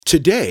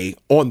Today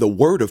on the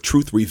Word of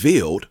Truth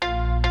Revealed.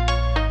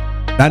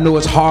 I know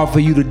it's hard for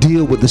you to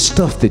deal with the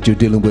stuff that you're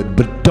dealing with,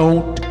 but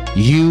don't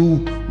you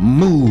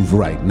move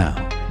right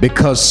now.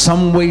 Because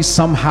some way,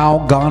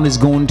 somehow, God is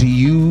going to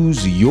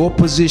use your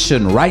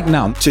position right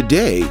now.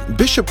 Today,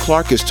 Bishop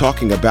Clark is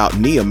talking about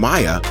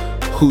Nehemiah,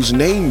 whose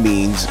name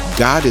means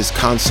God is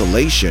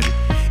consolation,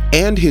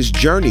 and his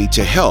journey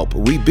to help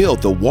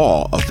rebuild the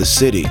wall of the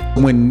city.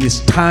 When it's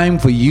time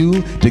for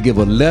you to give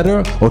a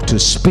letter or to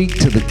speak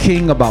to the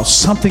king about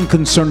something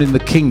concerning the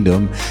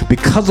kingdom,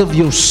 because of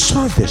your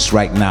service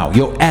right now,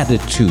 your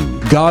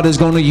attitude, God is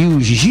going to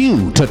use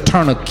you to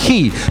turn a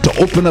key to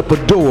open up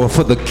a door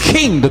for the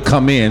king to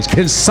come in.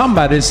 Can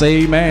somebody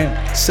say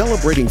amen?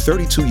 Celebrating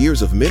 32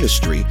 years of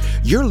ministry,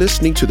 you're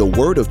listening to the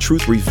Word of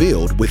Truth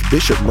Revealed with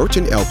Bishop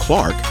Merton L.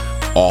 Clark,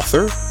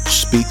 author,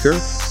 speaker,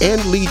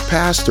 and lead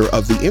pastor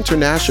of the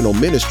International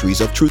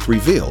Ministries of Truth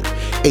Revealed,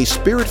 a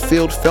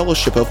spirit-filled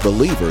fellowship of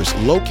believers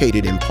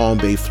located in Palm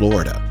Bay,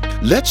 Florida.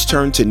 Let's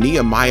turn to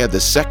Nehemiah, the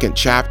 2nd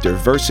chapter,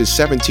 verses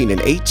 17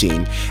 and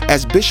 18,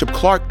 as Bishop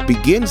Clark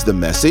begins the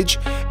message,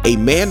 A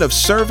Man of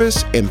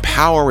Service,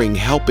 Empowering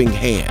Helping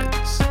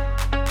Hands.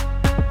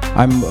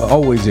 I'm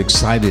always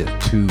excited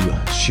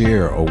to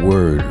share a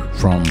word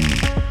from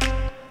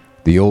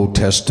the Old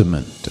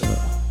Testament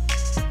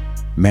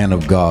man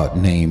of God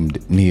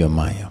named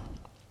Nehemiah.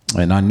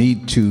 And I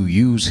need to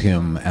use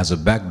him as a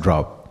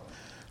backdrop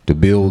to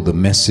build the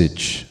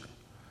message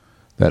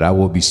that I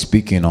will be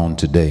speaking on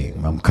today.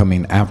 I'm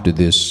coming after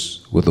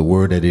this with a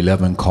word at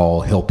 11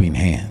 called helping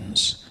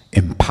hands,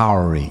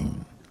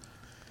 empowering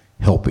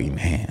helping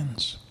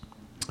hands.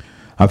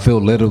 I feel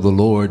led of the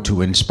Lord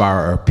to inspire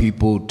our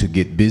people to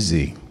get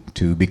busy,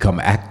 to become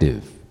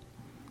active,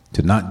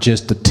 to not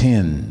just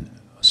attend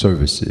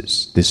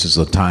services. This is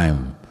a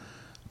time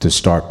to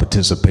start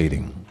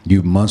participating.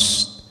 You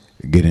must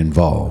get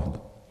involved.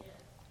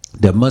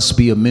 There must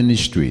be a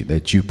ministry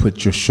that you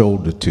put your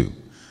shoulder to,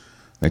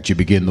 that you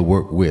begin to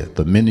work with,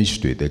 the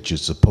ministry that you're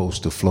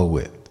supposed to flow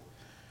with.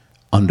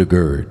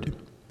 Undergird.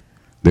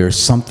 There's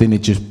something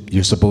that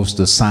you're supposed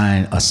to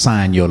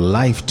assign your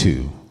life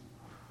to,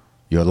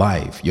 your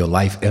life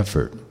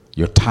effort,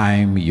 your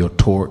time, your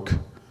torque,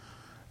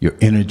 your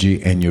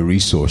energy, and your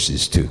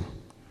resources to.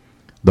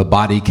 The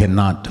body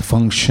cannot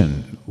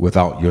function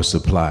without your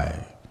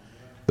supply.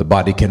 The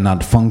body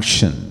cannot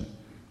function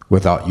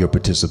without your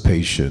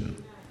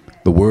participation.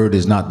 The word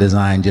is not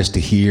designed just to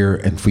hear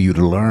and for you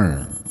to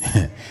learn.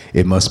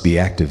 It must be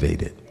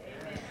activated.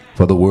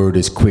 For the word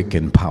is quick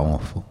and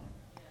powerful.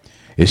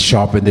 It's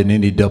sharper than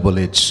any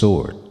double-edged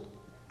sword.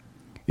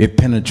 It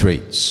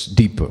penetrates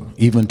deeper,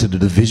 even to the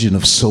division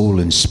of soul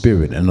and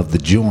spirit and of the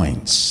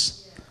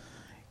joints,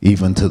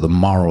 even to the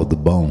marrow of the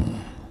bone.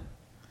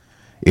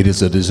 It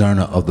is a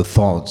discerner of the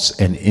thoughts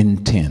and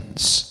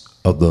intents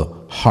of the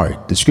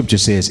heart. The scripture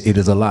says it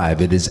is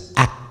alive. It is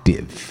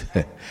active.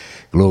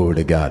 Glory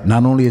to God.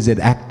 Not only is it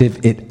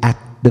active, it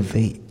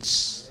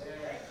activates.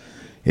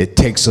 It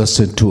takes us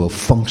into a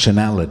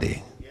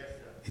functionality.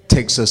 It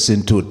takes us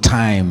into a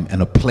time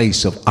and a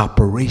place of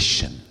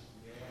operation.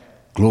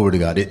 Glory to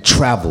God. It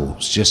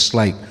travels just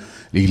like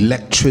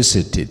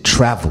electricity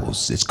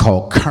travels. It's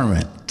called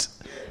current.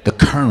 The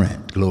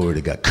current, glory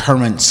to God.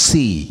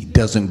 Currency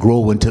doesn't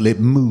grow until it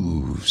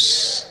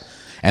moves.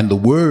 And the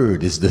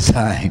word is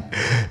designed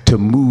to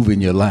move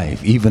in your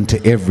life, even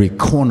to every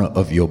corner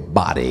of your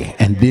body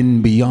and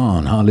then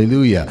beyond.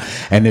 Hallelujah.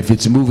 And if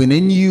it's moving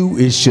in you,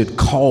 it should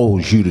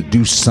cause you to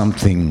do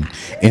something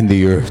in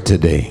the earth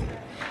today.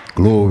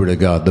 Glory to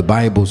God. The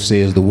Bible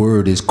says the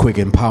word is quick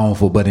and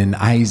powerful, but in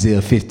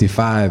Isaiah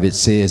 55, it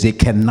says it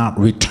cannot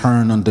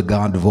return unto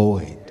God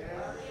void.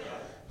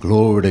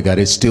 Glory to God.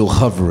 It's still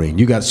hovering.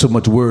 You got so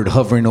much word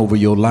hovering over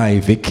your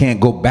life. It can't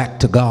go back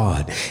to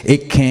God.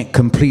 It can't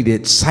complete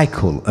its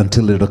cycle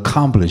until it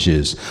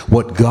accomplishes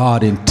what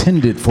God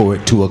intended for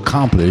it to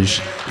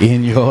accomplish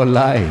in your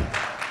life.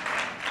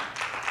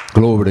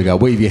 Glory to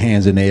God. Wave your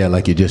hands in the air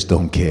like you just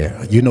don't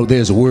care. You know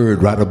there's a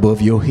word right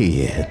above your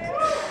head.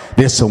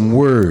 There's some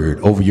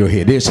word over your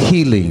head. There's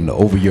healing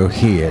over your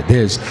head.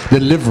 There's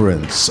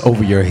deliverance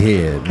over your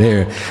head.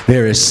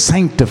 There is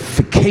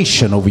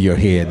sanctification over your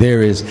head.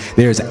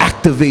 There's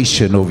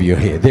activation over your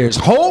head. There's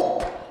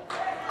hope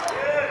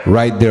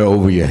right there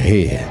over your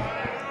head.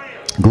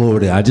 Glory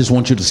to God. I just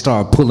want you to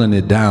start pulling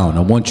it down.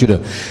 I want you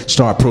to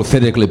start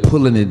prophetically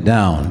pulling it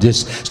down.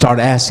 Just start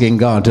asking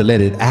God to let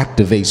it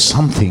activate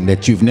something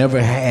that you've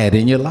never had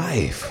in your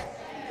life.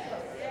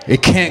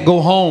 It can't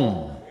go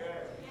home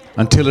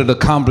until it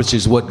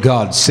accomplishes what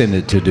God sent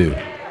it to do.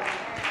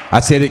 I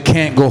said it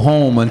can't go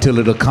home until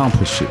it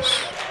accomplishes.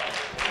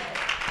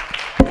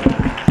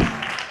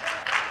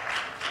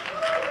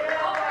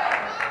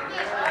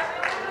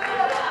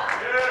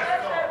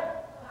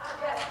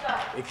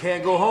 It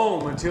can't go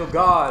home until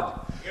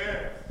God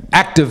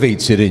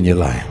activates it in your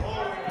life.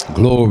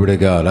 Glory to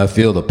God. I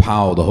feel the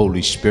power of the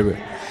Holy Spirit.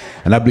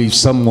 And I believe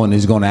someone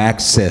is going to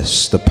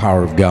access the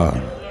power of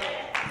God.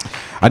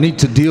 I need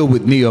to deal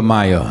with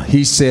Nehemiah.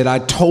 He said, I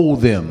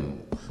told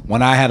them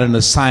When I had an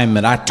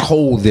assignment, I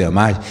told them,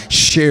 I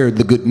shared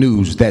the good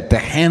news that the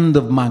hand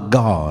of my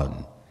God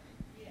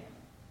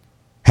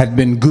had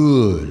been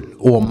good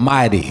or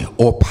mighty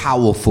or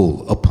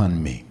powerful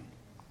upon me.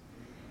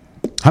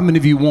 How many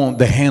of you want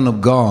the hand of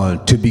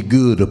God to be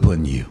good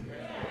upon you?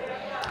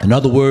 In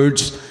other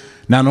words,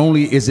 not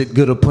only is it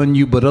good upon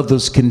you, but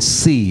others can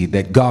see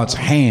that God's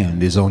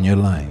hand is on your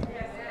life.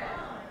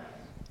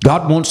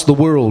 God wants the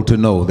world to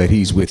know that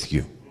he's with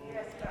you.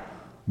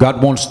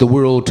 God wants the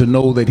world to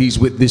know that he's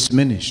with this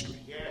ministry.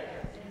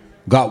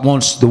 God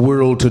wants the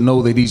world to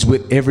know that he's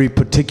with every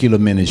particular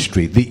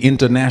ministry, the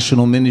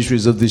international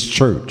ministries of this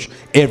church,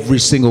 every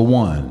single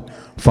one,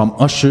 from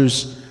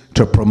ushers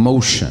to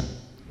promotion,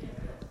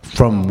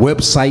 from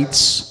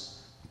websites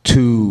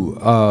to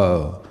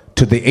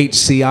the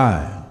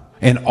HCI,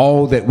 and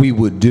all that we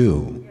would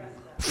do,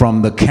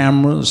 from the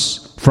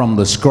cameras, from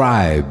the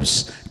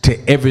scribes, to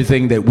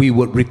everything that we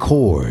would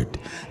record.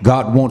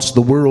 God wants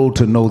the world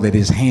to know that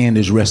his hand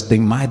is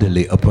resting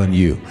mightily upon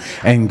you.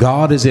 And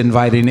God is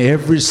inviting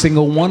every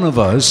single one of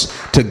us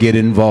to get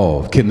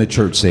involved. Can the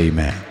church say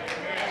amen?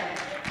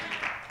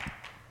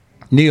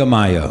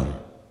 Nehemiah.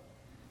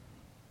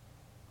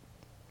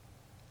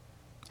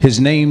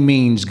 His name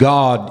means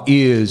God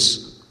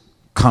is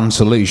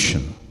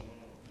consolation.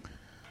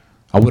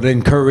 I would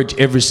encourage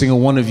every single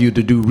one of you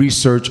to do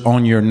research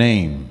on your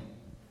name.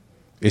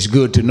 It's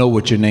good to know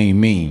what your name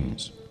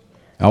means.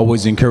 I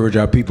always encourage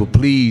our people,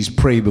 please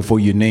pray before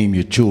you name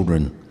your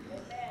children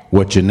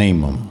what you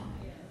name them.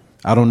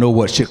 I don't know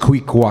what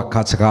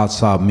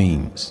Shekwikwakatsakatsa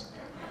means.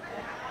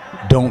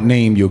 Don't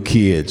name your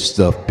kids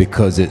stuff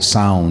because it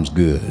sounds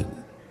good.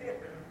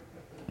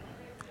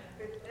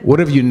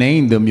 Whatever you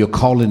name them, you're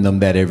calling them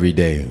that every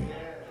day.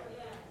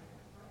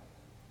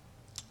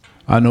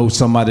 I know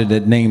somebody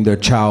that named their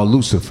child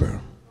Lucifer.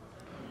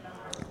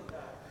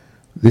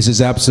 This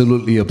is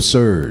absolutely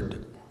absurd.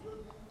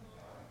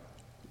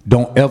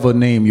 Don't ever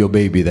name your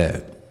baby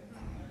that.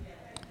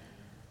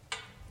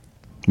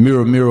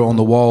 Mirror, mirror on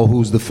the wall,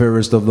 who's the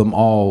fairest of them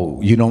all?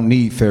 You don't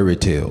need fairy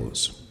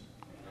tales.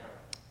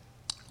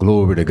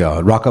 Glory to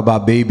God.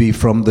 Rockabye baby,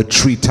 from the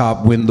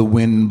treetop when the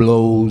wind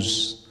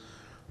blows,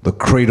 the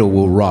cradle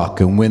will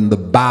rock, and when the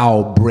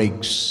bough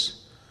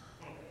breaks,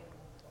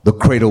 the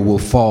cradle will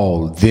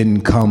fall. Then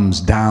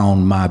comes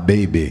down my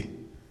baby,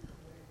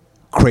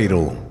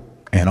 cradle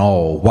and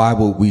all. Why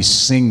would we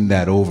sing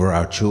that over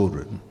our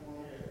children?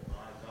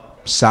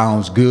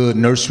 Sounds good,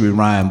 nursery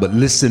rhyme, but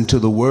listen to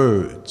the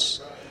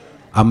words.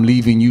 I'm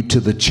leaving you to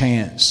the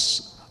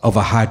chance of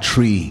a high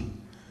tree.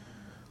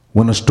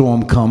 When a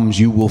storm comes,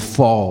 you will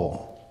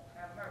fall.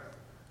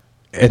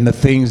 And the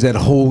things that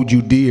hold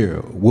you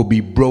dear will be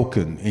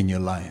broken in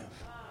your life.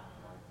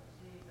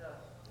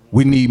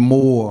 We need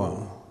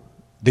more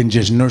than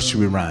just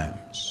nursery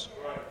rhymes.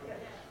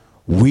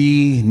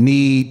 We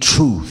need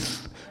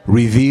truth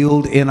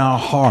revealed in our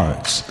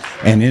hearts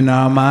and in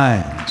our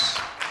minds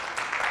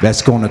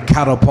that's going to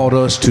catapult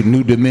us to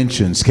new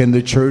dimensions. Can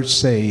the church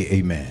say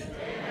amen?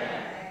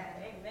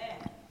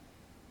 Amen.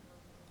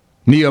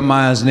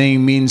 Nehemiah's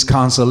name means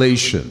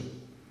consolation.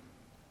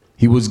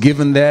 He was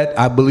given that,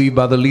 I believe,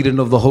 by the leading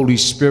of the Holy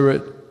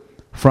Spirit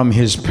from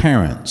his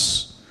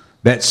parents,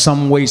 that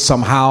some way,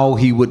 somehow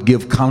he would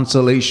give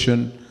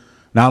consolation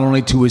not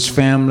only to his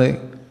family,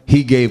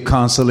 he gave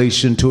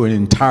consolation to an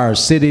entire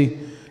city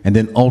and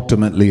then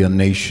ultimately a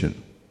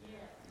nation.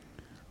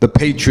 The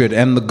patriot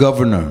and the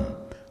governor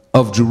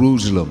of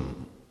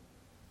Jerusalem.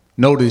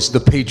 Notice the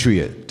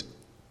patriot,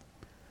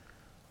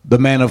 the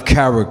man of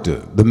character,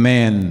 the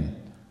man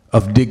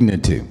of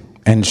dignity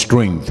and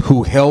strength,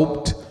 who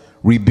helped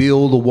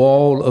rebuild the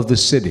wall of the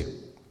city.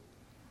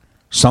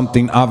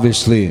 Something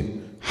obviously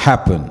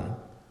happened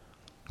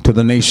to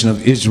the nation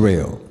of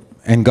Israel,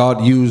 and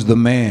God used the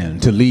man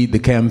to lead the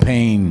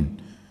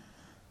campaign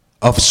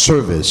of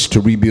service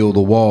to rebuild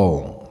the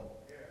wall.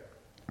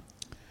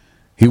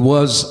 He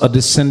was a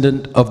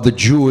descendant of the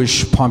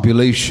Jewish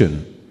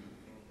population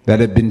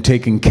that had been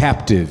taken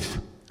captive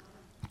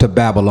to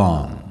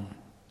Babylon.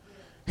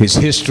 His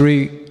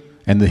history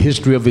and the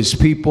history of his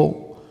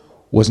people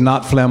was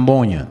not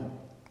flamboyant.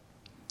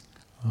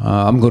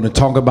 I'm going to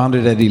talk about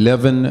it at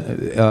 11.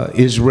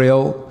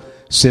 Israel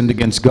sinned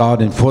against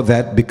God, and for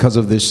that, because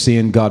of this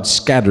sin, God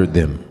scattered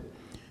them.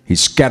 He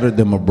scattered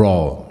them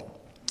abroad.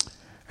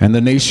 And the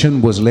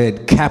nation was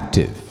led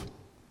captive.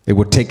 They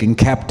were taken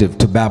captive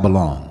to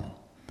Babylon.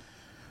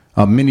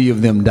 Many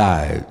of them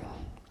died.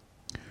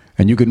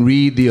 And you can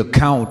read the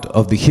account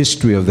of the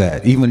history of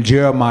that. Even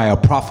Jeremiah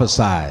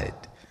prophesied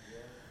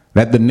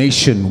that the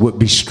nation would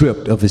be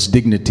stripped of its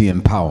dignity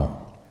and power,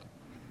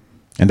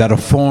 and that a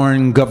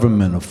foreign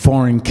government, a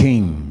foreign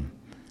king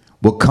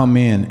will come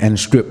in and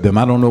strip them.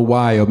 I don't know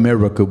why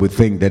America would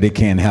think that it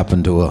can't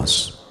happen to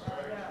us.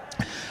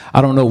 I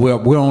don't know,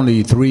 we're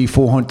only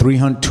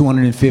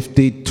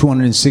 250,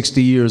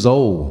 260 years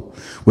old.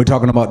 We're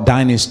talking about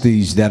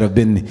dynasties that have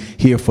been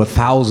here for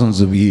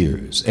thousands of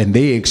years, and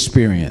they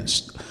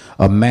experienced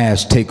a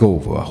mass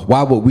takeover.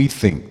 Why would we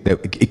think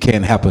that it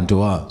can't happen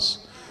to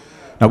us?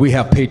 Now, we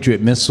have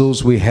Patriot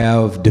missiles, we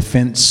have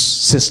defense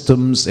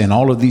systems, and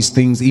all of these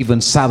things,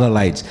 even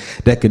satellites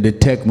that can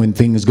detect when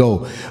things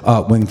go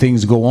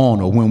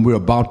on, or when we're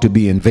about to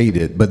be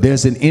invaded. But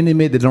there's an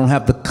enemy that don't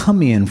have to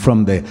come in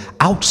from the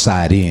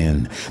outside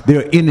in. There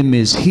are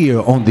enemies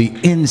here on the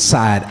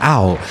inside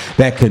out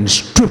that can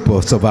strip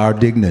us of our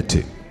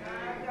dignity.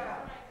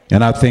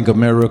 And I think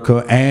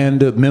America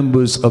and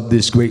members of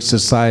this great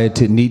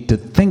society need to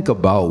think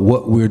about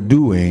what we're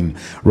doing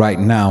right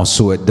now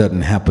so it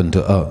doesn't happen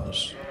to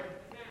us.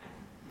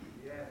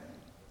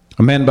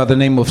 A man by the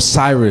name of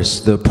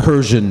Cyrus, the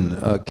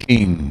Persian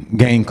king,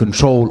 gained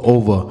control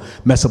over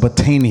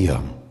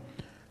Mesopotamia,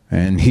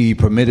 and he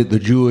permitted the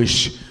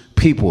Jewish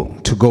people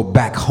to go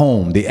back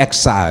home, the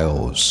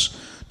exiles,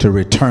 to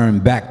return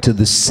back to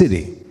the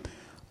city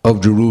of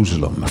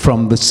Jerusalem.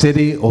 From the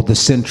city, or the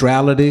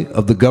centrality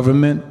of the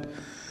government,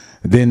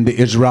 then the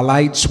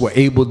Israelites were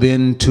able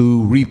then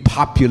to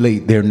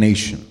repopulate their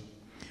nation.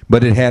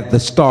 But it had to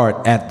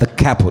start at the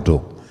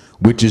capital,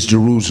 which is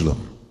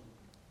Jerusalem.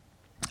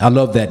 I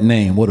love that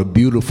name. What a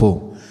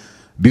beautiful,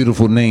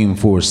 beautiful name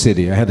for a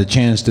city. I had a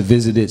chance to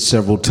visit it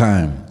several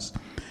times.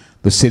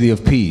 The city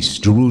of peace,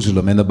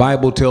 Jerusalem. And the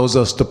Bible tells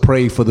us to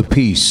pray for the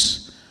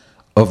peace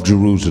of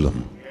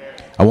Jerusalem.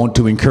 I want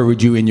to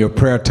encourage you in your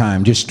prayer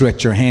time, just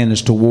stretch your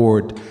hands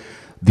toward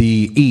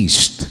the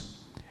east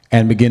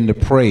and begin to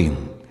pray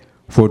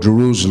for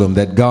Jerusalem,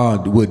 that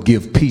God would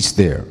give peace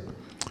there.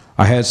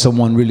 I had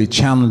someone really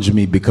challenge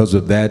me because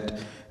of that.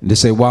 And they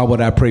say, why would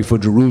I pray for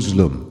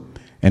Jerusalem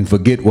and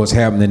forget what's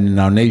happening in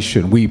our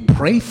nation? We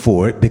pray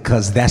for it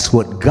because that's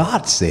what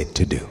God said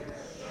to do.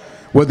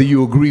 Whether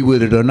you agree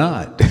with it or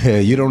not,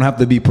 you don't have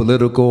to be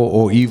political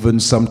or even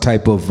some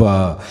type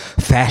of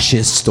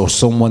fascist or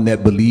someone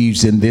that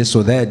believes in this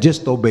or that.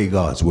 Just obey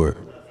God's word.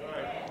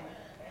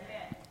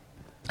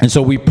 And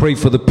so we pray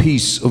for the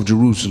peace of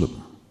Jerusalem.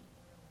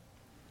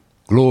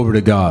 Glory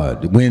to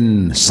God.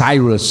 When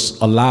Cyrus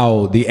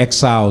allowed the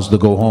exiles to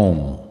go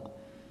home,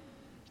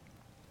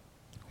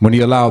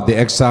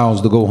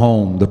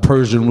 the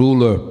Persian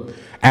ruler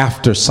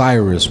after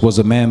Cyrus was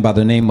a man by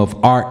the name of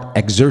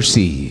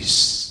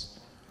Artaxerxes.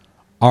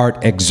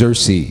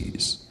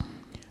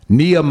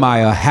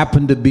 Nehemiah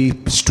happened to be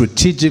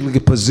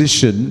strategically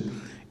positioned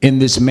in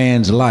this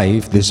man's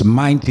life, this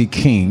mighty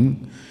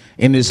king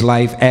in his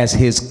life, as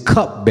his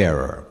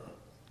cupbearer.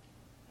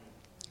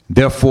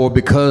 Therefore,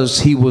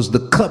 because he was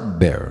the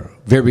cupbearer,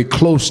 very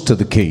close to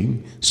the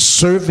king,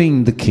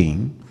 serving the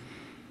king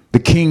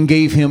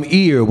gave him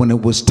ear when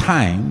it was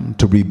time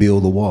to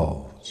rebuild the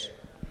walls.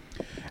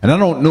 And I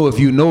don't know if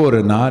you know it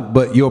or not,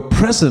 but your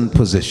present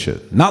position,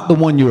 not the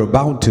one you're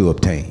about to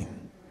obtain,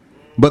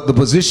 but the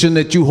position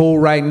that you hold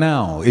right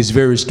now, is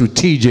very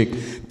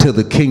strategic to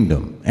the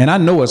kingdom. And I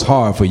know it's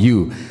hard for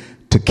you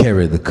to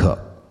carry the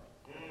cup.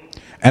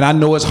 And I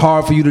know it's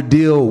hard for you to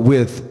deal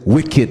with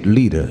wicked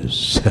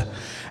leaders.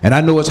 And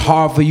I know it's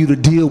hard for you to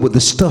deal with the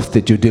stuff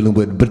that you're dealing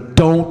with, but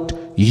don't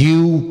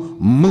you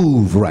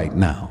move right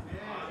now.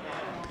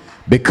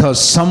 Because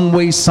some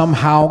way,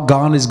 somehow,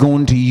 God is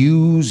going to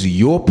use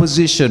your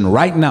position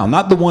right now,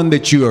 not the one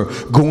that you're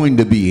going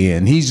to be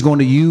in. He's going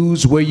to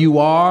use where you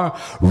are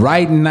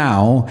right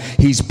now.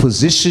 He's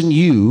positioned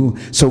you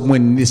so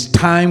when it's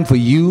time for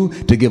you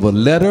to give a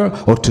letter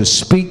or to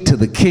speak to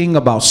the king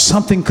about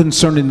something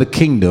concerning the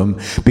kingdom,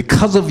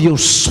 because of your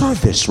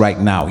service right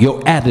now,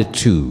 your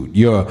attitude,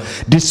 your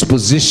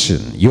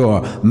disposition,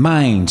 your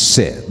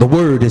mindset, the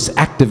word is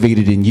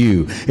activated in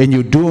you, and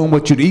you're doing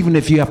what you do. Even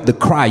if you have to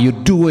cry, you're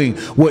doing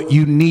what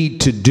you need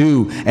to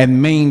do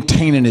and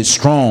maintaining it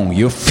strong.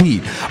 Your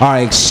feet are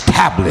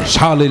established.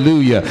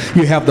 Hallelujah.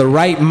 You have the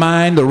right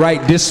mind, the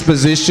right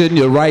disposition,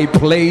 your right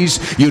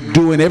place. You're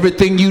doing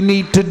everything you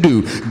need to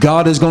do.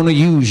 God is going to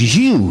use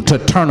you to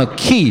turn a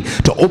key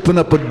to open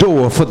up a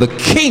door for the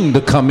king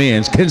to come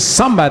in. Can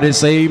somebody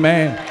say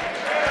amen?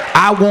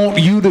 I want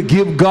you to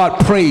give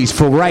God praise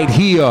for right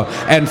here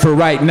and for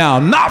right now,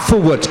 not for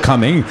what's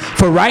coming,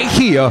 for right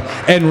here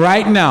and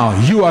right now.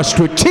 You are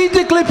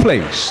strategically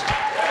placed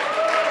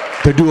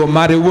to do a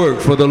mighty work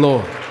for the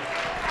Lord.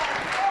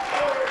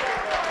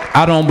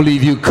 I don't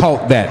believe you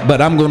caught that,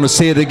 but I'm going to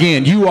say it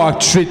again. You are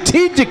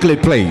strategically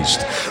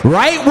placed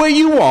right where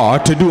you are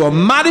to do a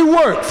mighty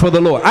work for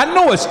the Lord. I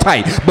know it's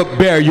tight, but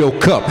bear your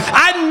cup.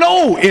 I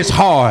know it's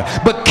hard,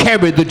 but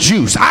carry the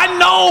juice. I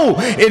know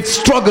it's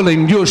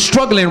struggling. You're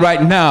struggling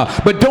right now,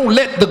 but don't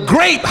let the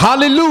grape,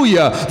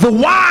 hallelujah, the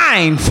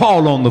wine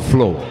fall on the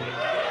floor.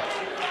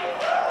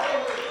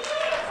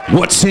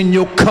 What's in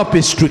your cup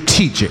is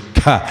strategic.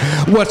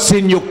 What's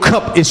in your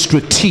cup is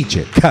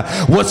strategic.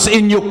 What's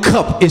in your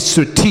cup is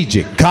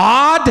strategic.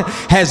 God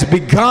has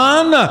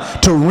begun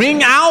to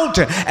wring out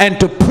and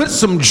to put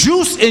some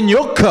juice in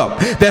your cup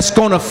that's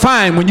going to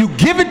find when you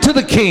give it to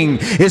the king,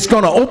 it's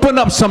going to open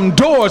up some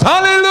doors.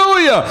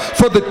 Hallelujah.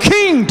 For the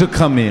king to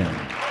come in.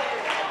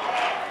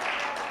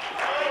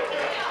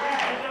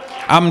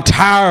 I'm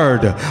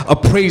tired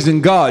of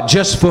praising God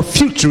just for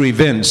future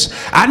events.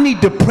 I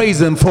need to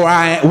praise him for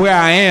where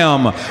I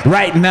am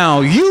right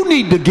now. You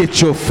need to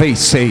get your faith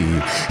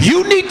saved.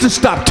 You need to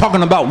stop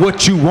talking about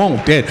what you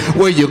want and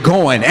where you're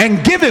going,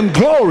 and give him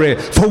glory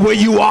for where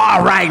you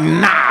are right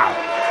now.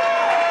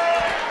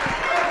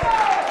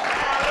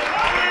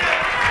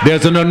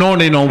 There's an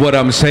anointing on what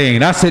I'm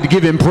saying. I said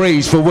give him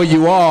praise for where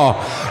you are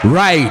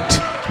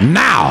right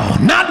now,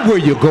 not where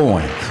you're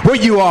going, where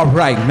you are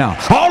right now.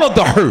 All of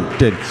the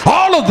hurt and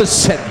all of the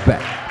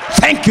setback,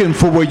 thank him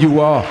for where you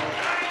are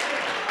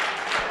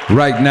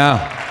right now.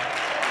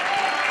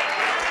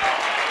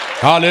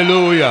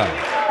 Hallelujah.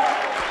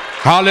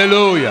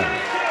 Hallelujah.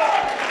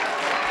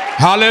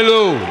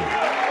 Hallelujah.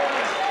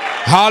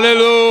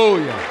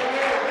 Hallelujah.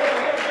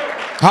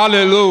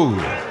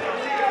 Hallelujah.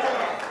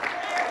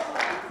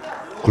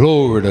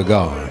 Glory to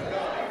God.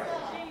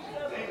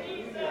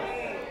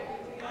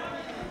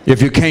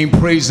 If you can't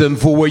praise him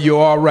for where you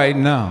are right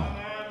now,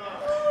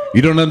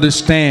 you don't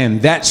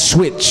understand that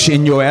switch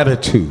in your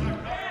attitude.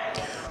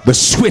 The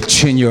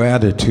switch in your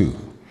attitude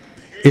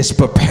is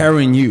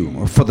preparing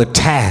you for the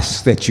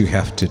task that you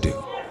have to do.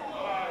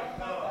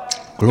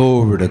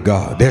 Glory to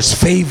God. There's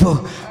favor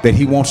that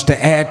he wants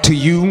to add to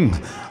you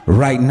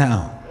right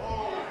now.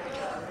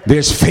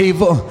 There's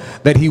favor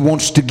that he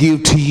wants to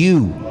give to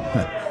you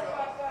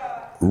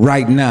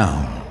right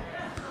now.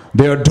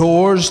 There are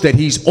doors that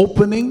he's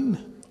opening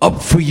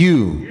up for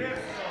you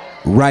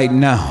right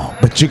now,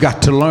 but you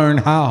got to learn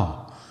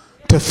how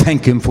to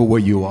thank him for where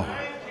you are.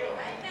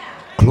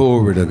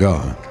 Glory to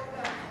God.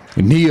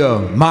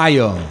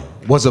 Nehemiah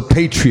was a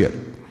patriot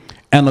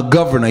and a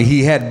governor.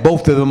 He had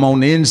both of them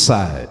on the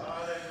inside,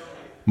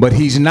 but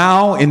he's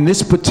now in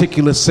this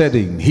particular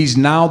setting, he's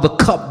now the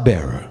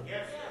cupbearer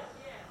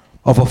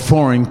of a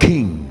foreign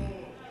king.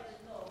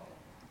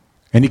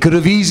 And he could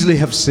have easily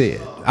have said,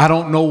 I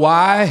don't know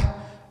why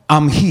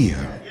I'm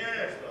here.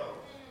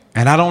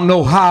 And I don't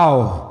know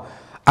how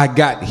I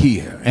got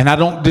here. And I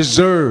don't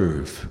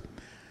deserve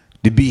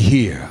to be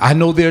here. I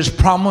know there's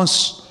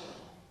promise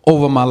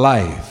over my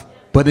life.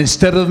 But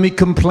instead of me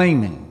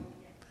complaining,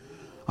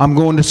 I'm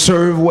going to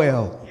serve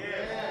well.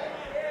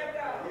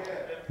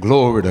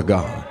 Glory to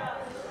God.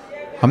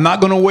 I'm not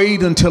going to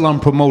wait until I'm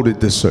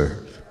promoted to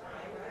serve.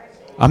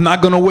 I'm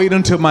not going to wait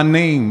until my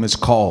name is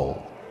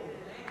called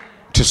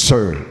to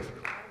serve.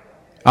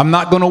 I'm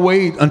not going to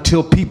wait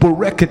until people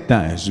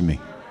recognize me.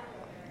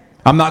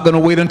 I'm not going to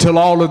wait until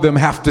all of them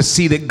have to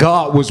see that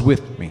God was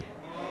with me.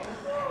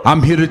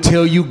 I'm here to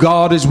tell you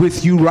God is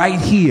with you right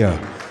here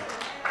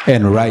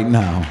and right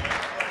now.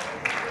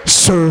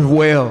 Serve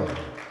well.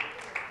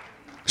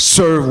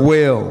 Serve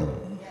well.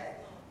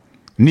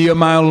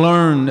 Nehemiah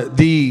learned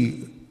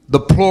the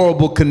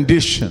deplorable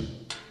condition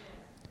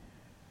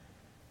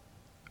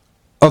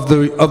of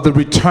the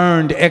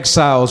returned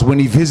exiles when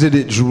he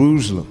visited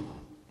Jerusalem.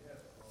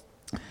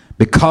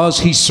 Because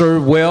he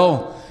served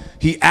well,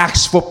 he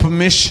asked for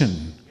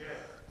permission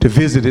to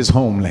visit his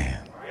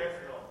homeland.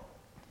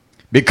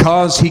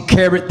 Because he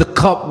carried the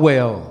cup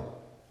well,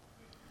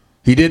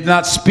 he did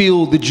not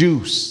spill the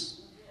juice.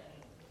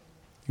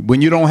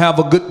 When you don't have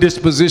a good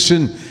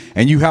disposition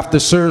and you have to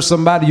serve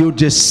somebody, you'll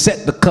just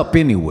set the cup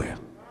anywhere.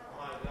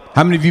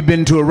 How many of you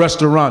been to a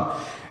restaurant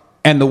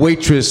and the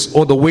waitress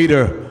or the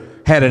waiter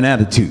had an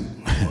attitude?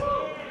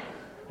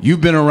 You've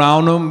been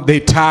around them. They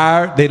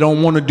tired. They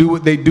don't want to do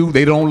what they do.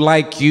 They don't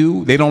like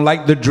you. They don't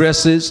like the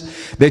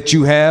dresses that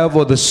you have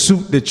or the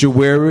suit that you're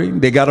wearing.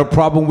 They got a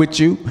problem with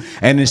you.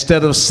 And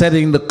instead of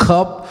setting the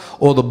cup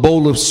or the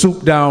bowl of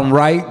soup down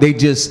right, they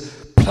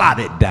just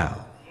plot it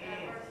down.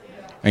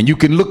 And you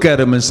can look at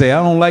them and say,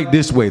 I don't like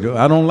this waiter.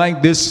 I don't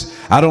like this.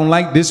 I don't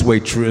like this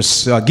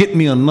waitress. Get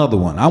me another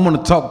one. I want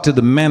to talk to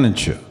the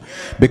manager,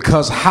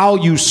 because how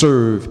you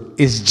serve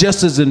is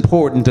just as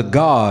important to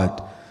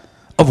God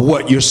of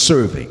what you're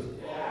serving.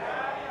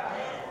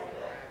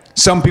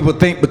 Some people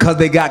think because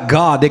they got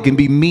God, they can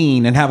be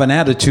mean and have an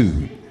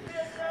attitude.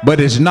 But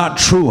it's not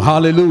true.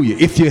 Hallelujah.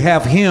 If you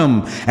have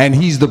him and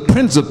he's the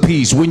Prince of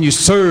Peace, when you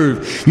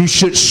serve, you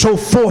should show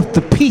forth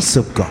the peace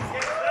of God.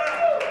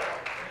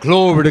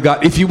 Glory to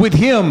God. If you're with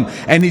him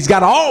and he's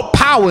got all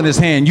power in his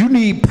hand, you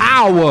need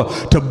power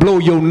to blow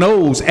your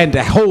nose and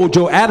to hold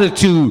your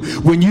attitude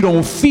when you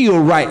don't feel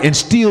right, and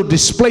still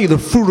display the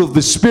fruit of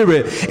the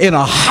Spirit in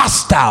a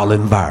hostile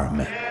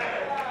environment.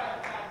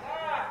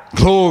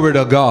 Glory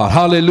to God.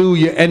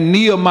 Hallelujah. And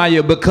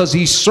Nehemiah, because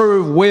he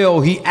served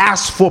well, he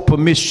asked for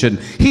permission.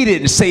 He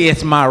didn't say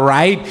it's my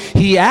right.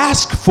 He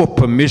asked for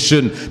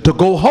permission to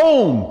go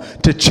home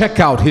to check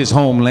out his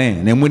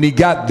homeland. And when he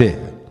got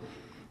there,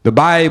 the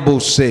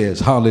Bible says,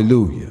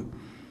 hallelujah,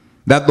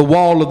 that the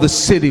wall of the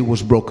city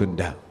was broken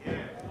down.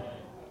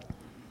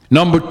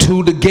 Number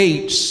two, the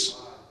gates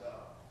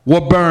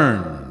were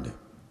burned.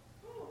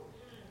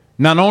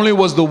 Not only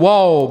was the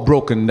wall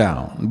broken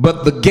down,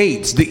 but the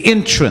gates, the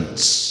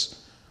entrance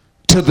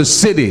to the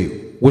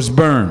city was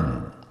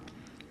burned.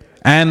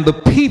 And the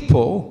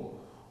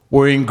people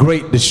were in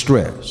great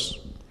distress.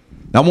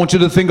 Now I want you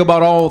to think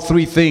about all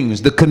three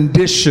things: the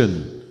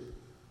condition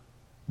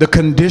the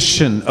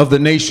condition of the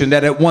nation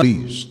that at once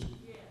pleased.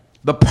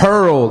 The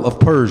pearl of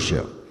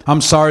Persia.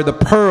 The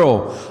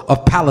pearl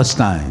of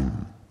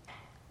Palestine.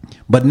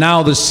 But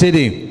now the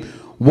city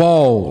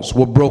walls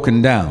were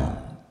broken down.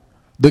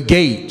 The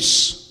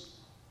gates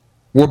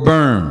were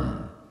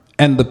burned,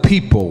 and the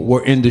people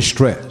were in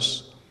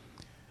distress.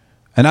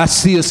 And I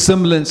see a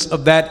semblance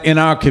of that in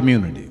our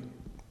community.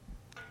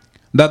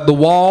 That the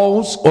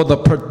walls or the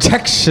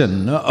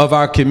protection of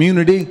our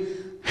community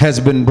has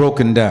been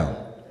broken down.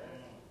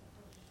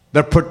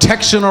 The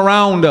protection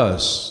around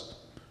us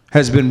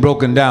has been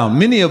broken down.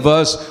 Many of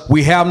us,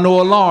 we have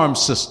no alarm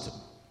system.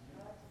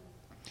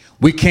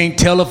 We can't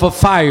tell if a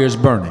fire is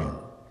burning.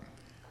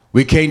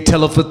 We can't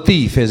tell if a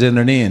thief has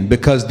entered in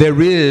because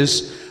there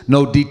is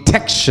no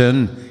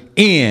detection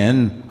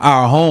in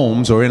our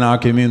homes or in our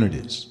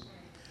communities.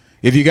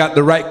 If you got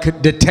the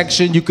right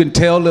detection, you can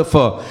tell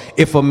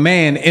if a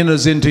man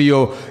enters into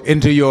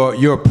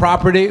your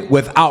property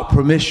without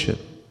permission.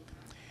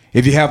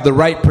 If you have the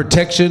right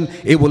protection,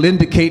 it will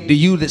indicate to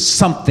you that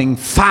something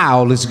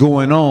foul is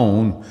going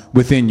on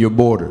within your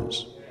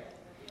borders.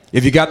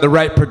 If you got the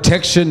right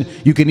protection,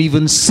 you can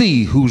even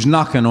see who's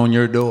knocking on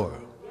your door.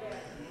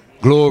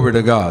 Glory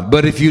to God.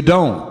 But if you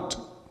don't,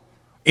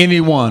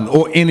 anyone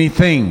or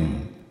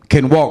anything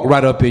can walk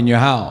right up in your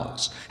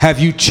house. Have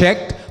you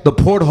checked the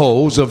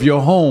portholes of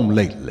your home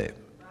lately?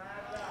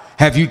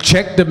 Have you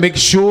checked to make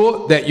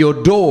sure that your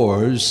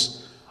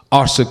doors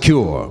are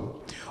secure?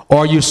 Or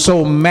are you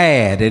so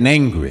mad and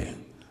angry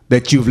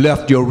that you've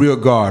left your rear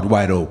guard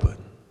wide open?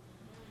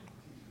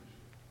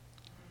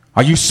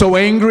 Are you so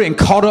angry and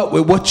caught up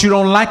with what you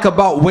don't like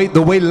about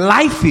the way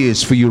life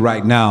is for you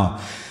right now?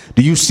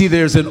 Do you see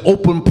there's an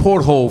open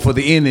porthole for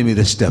the enemy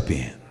to step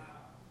in?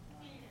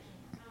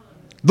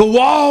 The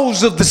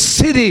walls of the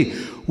city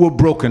were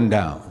broken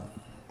down.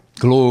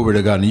 Glory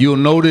to God. And you'll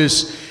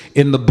notice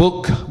in the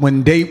book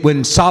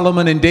when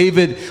Solomon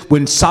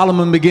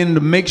began to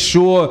make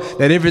sure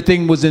that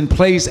everything was in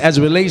place as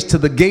it relates to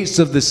the gates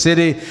of the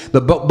city,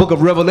 the book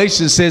of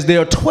Revelation says there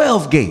are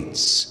 12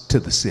 gates to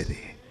the city.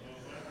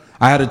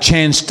 I had a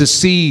chance to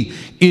see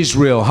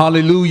Israel,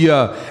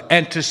 hallelujah,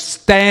 and to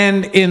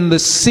stand in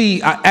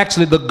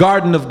the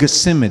Garden of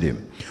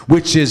Gethsemane,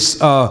 which is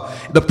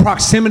the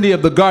proximity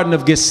of the Garden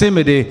of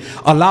Gethsemane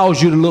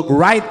allows you to look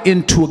right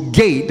into a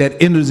gate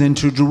that enters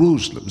into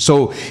Jerusalem.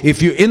 So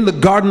if you're in the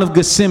Garden of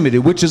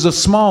Gethsemane, which is a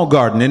small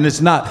garden, and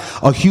it's not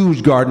a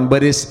huge garden,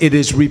 but it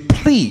is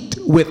replete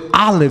with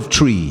olive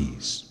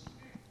trees.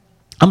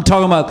 I'm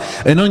talking about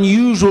an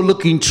unusual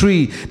looking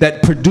tree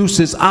that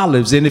produces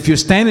olives. And if you're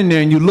standing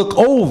there and you look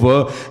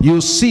over,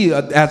 you'll see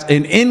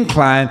an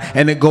incline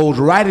and it goes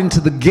right into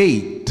the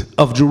gate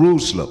of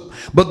Jerusalem.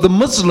 But the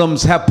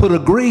Muslims have put a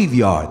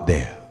graveyard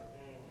there.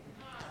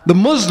 The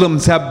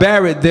Muslims have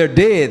buried their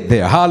dead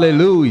there,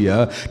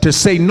 hallelujah, to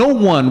say no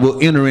one will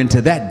enter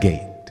into that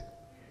gate.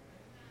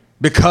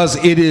 Because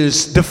it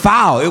is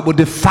defiled. It will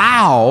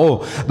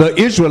defile the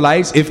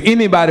Israelites if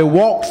anybody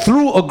walked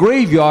through a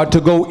graveyard to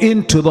go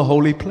into the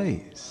holy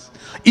place,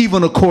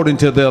 even according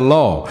to their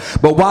law.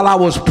 But while I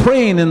was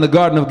praying in the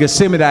Garden of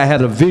Gethsemane, I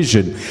had a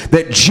vision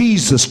that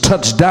Jesus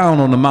touched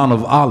down on the Mount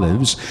of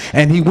Olives,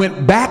 and he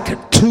went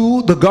back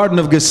to the Garden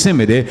of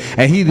Gethsemane,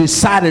 and he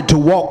decided to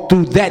walk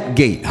through that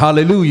gate.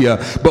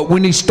 Hallelujah. But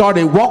when he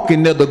started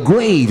walking there, the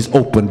graves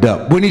opened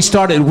up. When he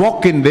started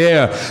walking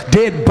there,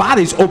 dead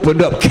bodies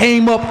opened up,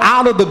 came up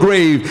out of the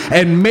grave,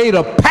 and made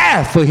a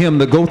path for him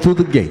to go through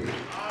the gate.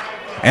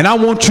 And I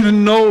want you to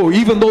know,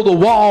 even though the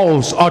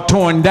walls are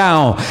torn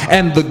down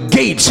and the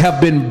gates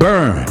have been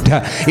burned,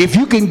 if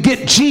you can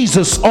get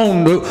Jesus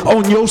on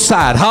your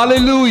side,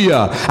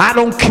 hallelujah, I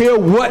don't care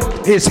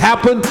what has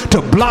happened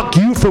to block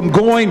you from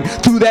going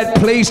through that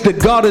place that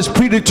God has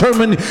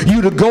predetermined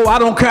you to go. I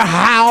don't care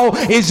how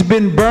it's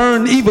been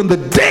burned. Even the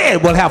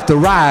dead will have to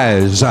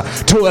rise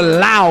to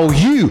allow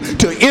you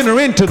to enter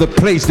into the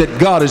place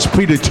that God has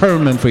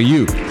predetermined for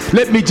you.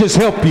 Let me just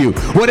help you.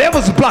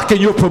 Whatever's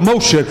blocking your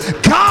promotion,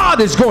 God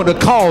is going to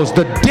cause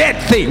the dead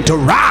thing to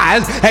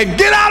rise and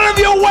get out of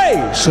your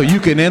way so you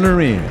can enter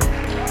in.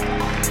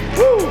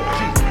 Woo.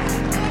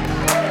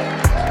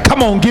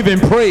 Come on, give him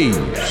praise.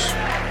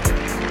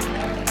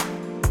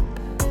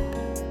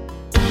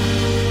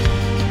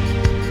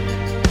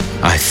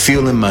 I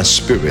feel in my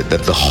spirit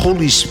that the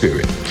Holy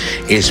Spirit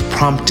is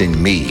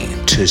prompting me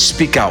to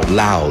speak out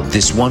loud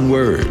this one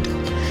word: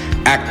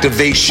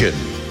 activation.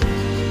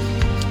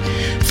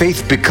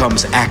 Faith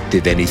becomes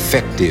active and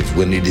effective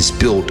when it is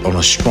built on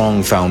a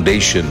strong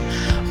foundation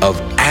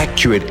of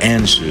accurate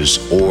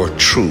answers or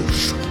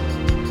truth.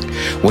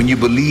 When you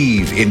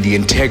believe in the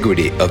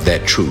integrity of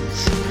that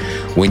truth,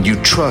 when you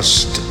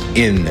trust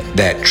in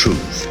that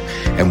truth,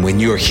 and when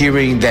you're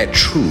hearing that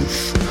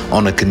truth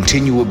on a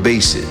continual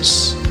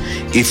basis,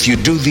 if you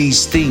do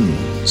these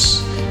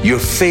things, your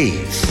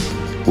faith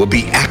will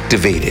be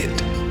activated.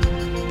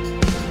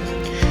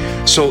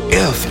 So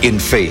F in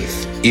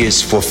faith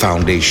is for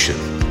foundation.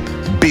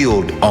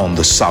 Build on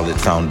the solid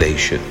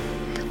foundation.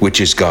 which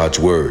is God's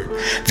word.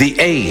 The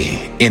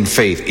A in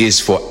faith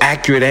is for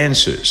accurate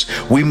answers.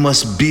 We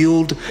must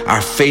build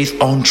our faith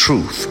on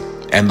truth,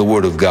 and the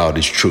word of God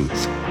is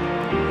truth.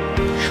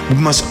 We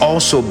must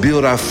also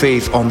build our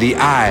faith on the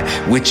I,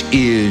 which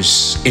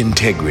is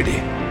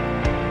integrity.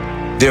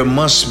 There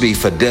must be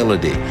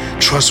fidelity,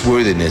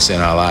 trustworthiness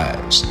in our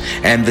lives.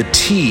 And the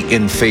T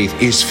in faith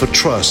is for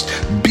trust.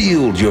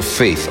 Build your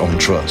faith on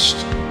trust.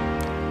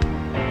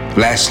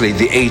 Lastly,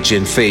 the H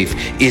in faith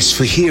is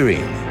for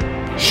hearing.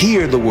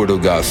 Hear the word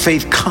of God.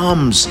 Faith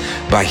comes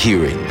by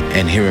hearing,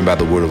 and hearing by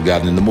the word of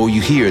God. And the more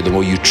you hear, the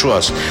more you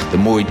trust, the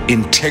more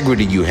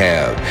integrity you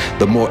have,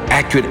 the more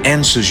accurate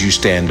answers you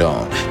stand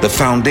on. The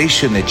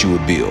foundation that you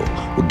will build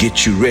will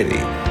get you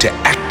ready to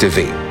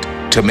activate,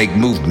 to make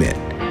movement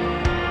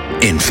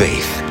in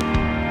faith.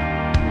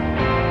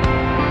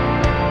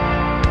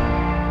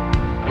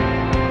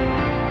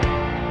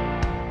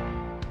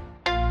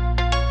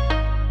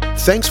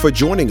 Thanks for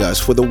joining us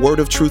for the Word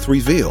of Truth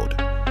Revealed.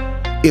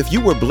 If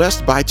you were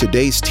blessed by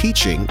today's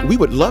teaching, we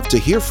would love to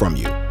hear from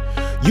you.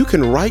 You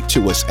can write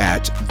to us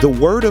at The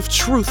Word of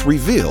Truth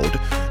Revealed,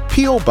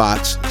 P.O.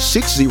 Box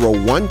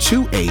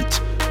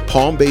 60128,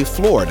 Palm Bay,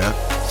 Florida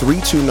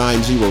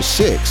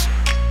 32906,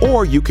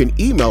 or you can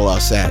email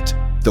us at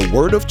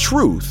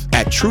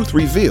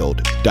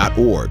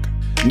thewordofTruth@truthrevealed.org.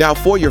 Now,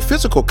 for your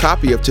physical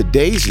copy of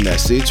today's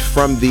message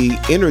from the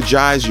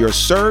Energize Your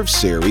Serve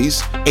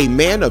series, A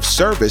Man of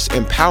Service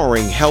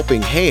Empowering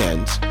Helping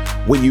Hands,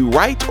 when you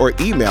write or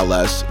email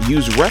us,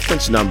 use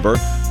reference number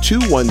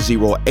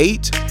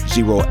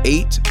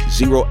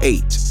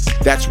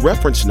 21080808. That's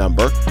reference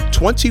number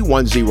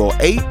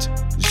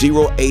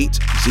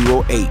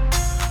 21080808.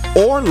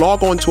 Or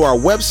log on to our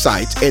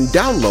website and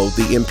download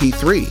the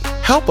MP3.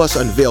 Help us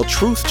unveil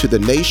truth to the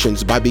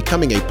nations by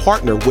becoming a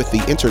partner with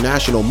the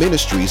International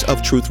Ministries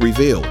of Truth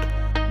Revealed.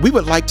 We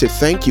would like to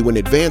thank you in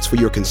advance for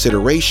your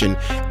consideration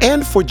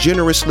and for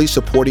generously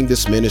supporting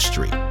this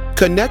ministry.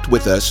 Connect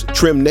with us,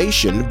 Trim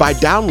Nation, by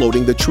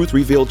downloading the Truth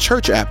Revealed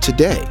Church app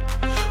today.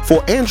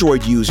 For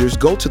Android users,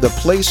 go to the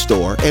Play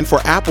Store, and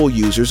for Apple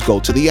users, go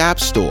to the App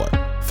Store.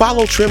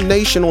 Follow Trim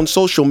Nation on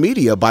social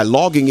media by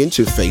logging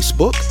into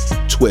Facebook,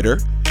 Twitter,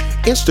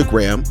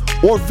 Instagram,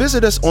 or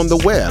visit us on the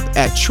web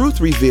at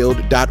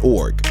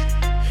truthrevealed.org.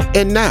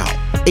 And now,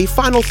 a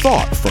final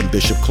thought from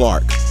Bishop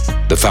Clark.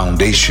 The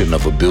foundation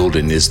of a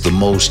building is the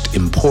most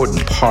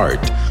important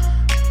part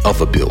of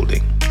a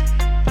building.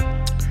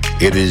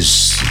 It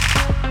is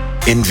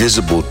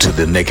invisible to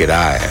the naked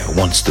eye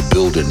once the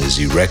building is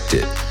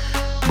erected,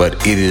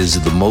 but it is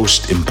the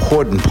most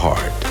important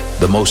part,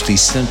 the most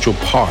essential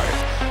part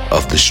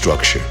of the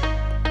structure.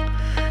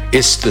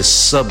 It's the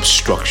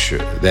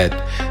substructure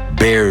that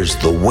bears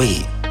the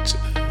weight,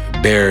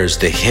 bears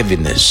the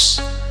heaviness,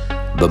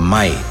 the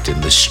might,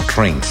 and the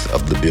strength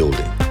of the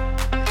building.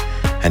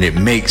 And it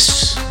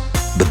makes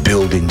the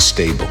building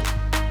stable.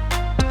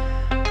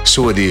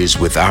 So it is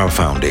with our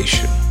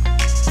foundation.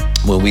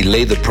 When we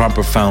lay the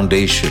proper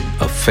foundation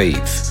of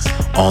faith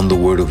on the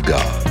Word of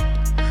God,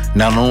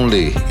 not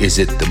only is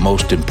it the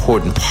most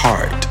important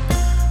part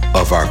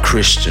of our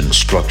Christian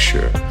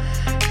structure,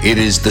 it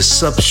is the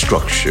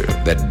substructure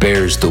that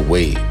bears the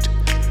weight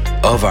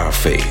of our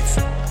faith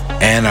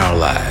and our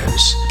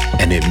lives,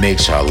 and it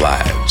makes our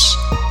lives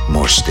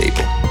more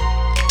stable.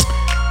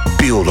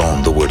 Build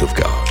on the Word of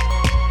God.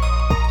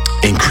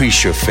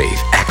 Increase your faith.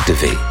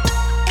 Activate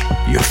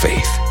your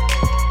faith.